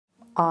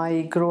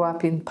I grew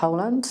up in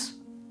Poland.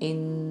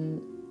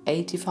 In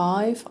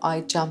 '85,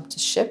 I jumped a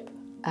ship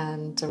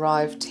and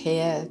arrived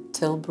here at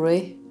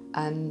Tilbury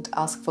and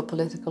asked for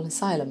political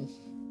asylum.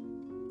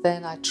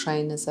 Then I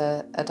trained as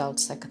an adult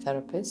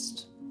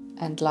psychotherapist,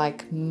 and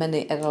like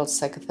many adult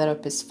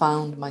psychotherapists,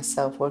 found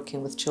myself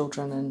working with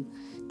children, and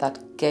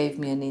that gave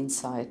me an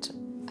insight,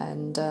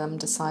 and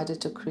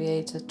decided to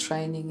create a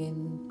training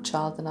in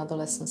child and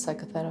adolescent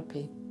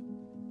psychotherapy.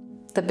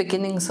 The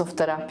beginnings of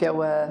Therapia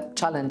were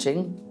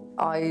challenging.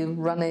 I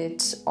run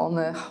it on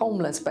a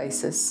homeless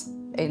basis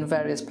in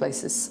various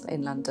places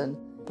in London,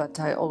 but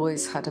I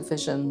always had a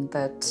vision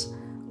that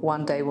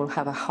one day we'll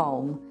have a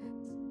home.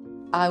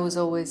 I was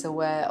always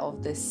aware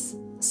of this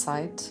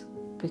site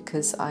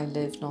because I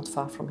live not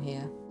far from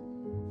here.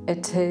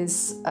 It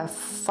is a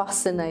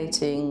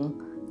fascinating,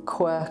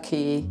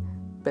 quirky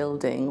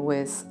building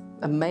with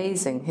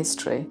amazing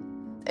history.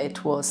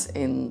 It was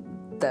in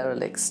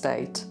derelict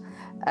state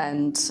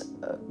and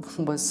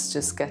was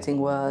just getting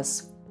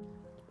worse.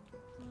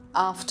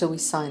 After we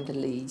signed the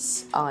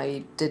lease,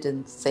 I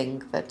didn't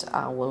think that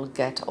I will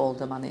get all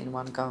the money in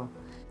one go.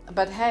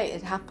 But hey,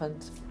 it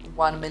happened.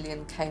 1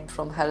 million came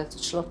from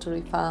Heritage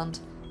Lottery Fund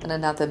and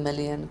another 1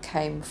 million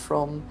came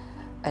from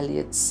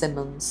Elliot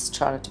Simmons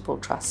Charitable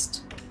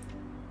Trust.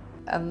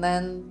 And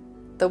then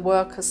the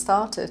work has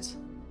started.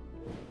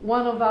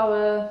 One of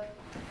our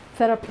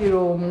therapy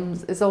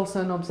rooms is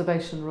also an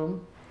observation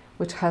room,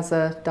 which has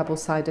a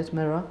double-sided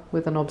mirror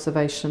with an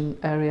observation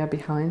area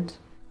behind.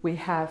 We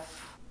have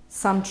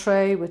sun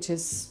tray, which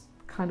is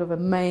kind of a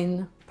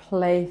main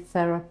play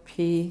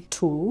therapy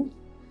tool.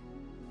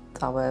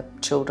 Our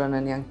children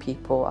and young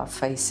people are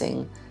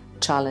facing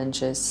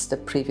challenges the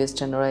previous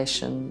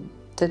generation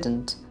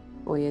didn't.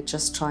 We are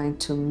just trying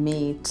to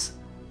meet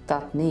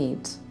that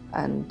need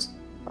and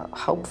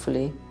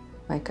hopefully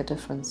make a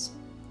difference.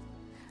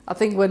 I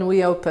think when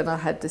we opened, I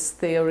had this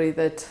theory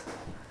that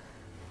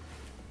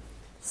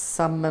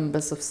some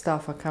members of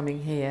staff are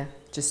coming here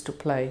just to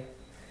play,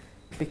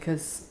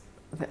 because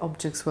the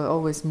objects were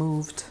always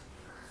moved.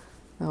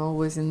 They're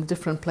always in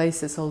different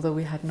places, although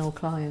we had no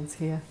clients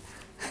here.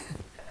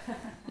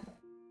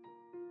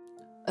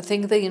 I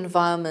think the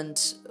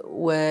environment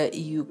where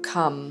you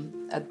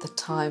come at the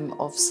time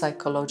of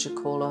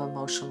psychological or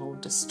emotional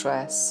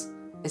distress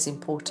is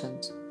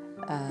important,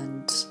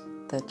 and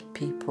that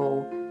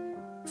people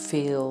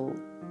feel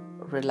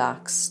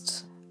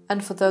relaxed.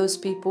 And for those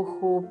people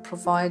who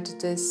provide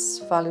this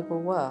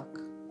valuable work,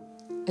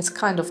 it's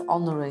kind of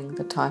honouring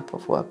the type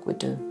of work we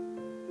do.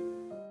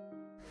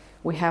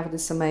 We have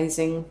this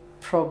amazing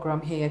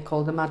program here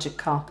called the Magic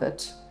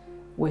Carpet,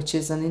 which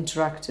is an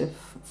interactive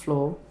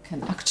floor.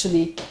 Can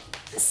actually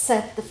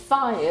set the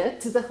fire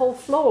to the whole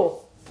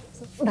floor.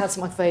 That's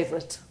my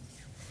favourite.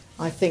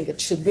 I think it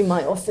should be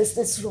my office,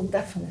 this room,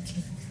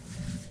 definitely.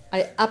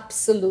 I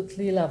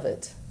absolutely love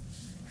it.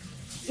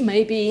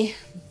 Maybe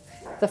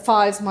the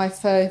fire is my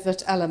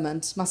favourite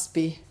element, must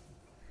be.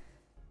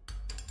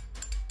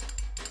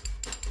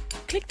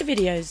 Click the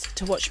videos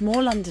to watch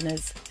more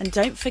Londoners and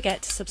don't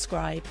forget to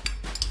subscribe.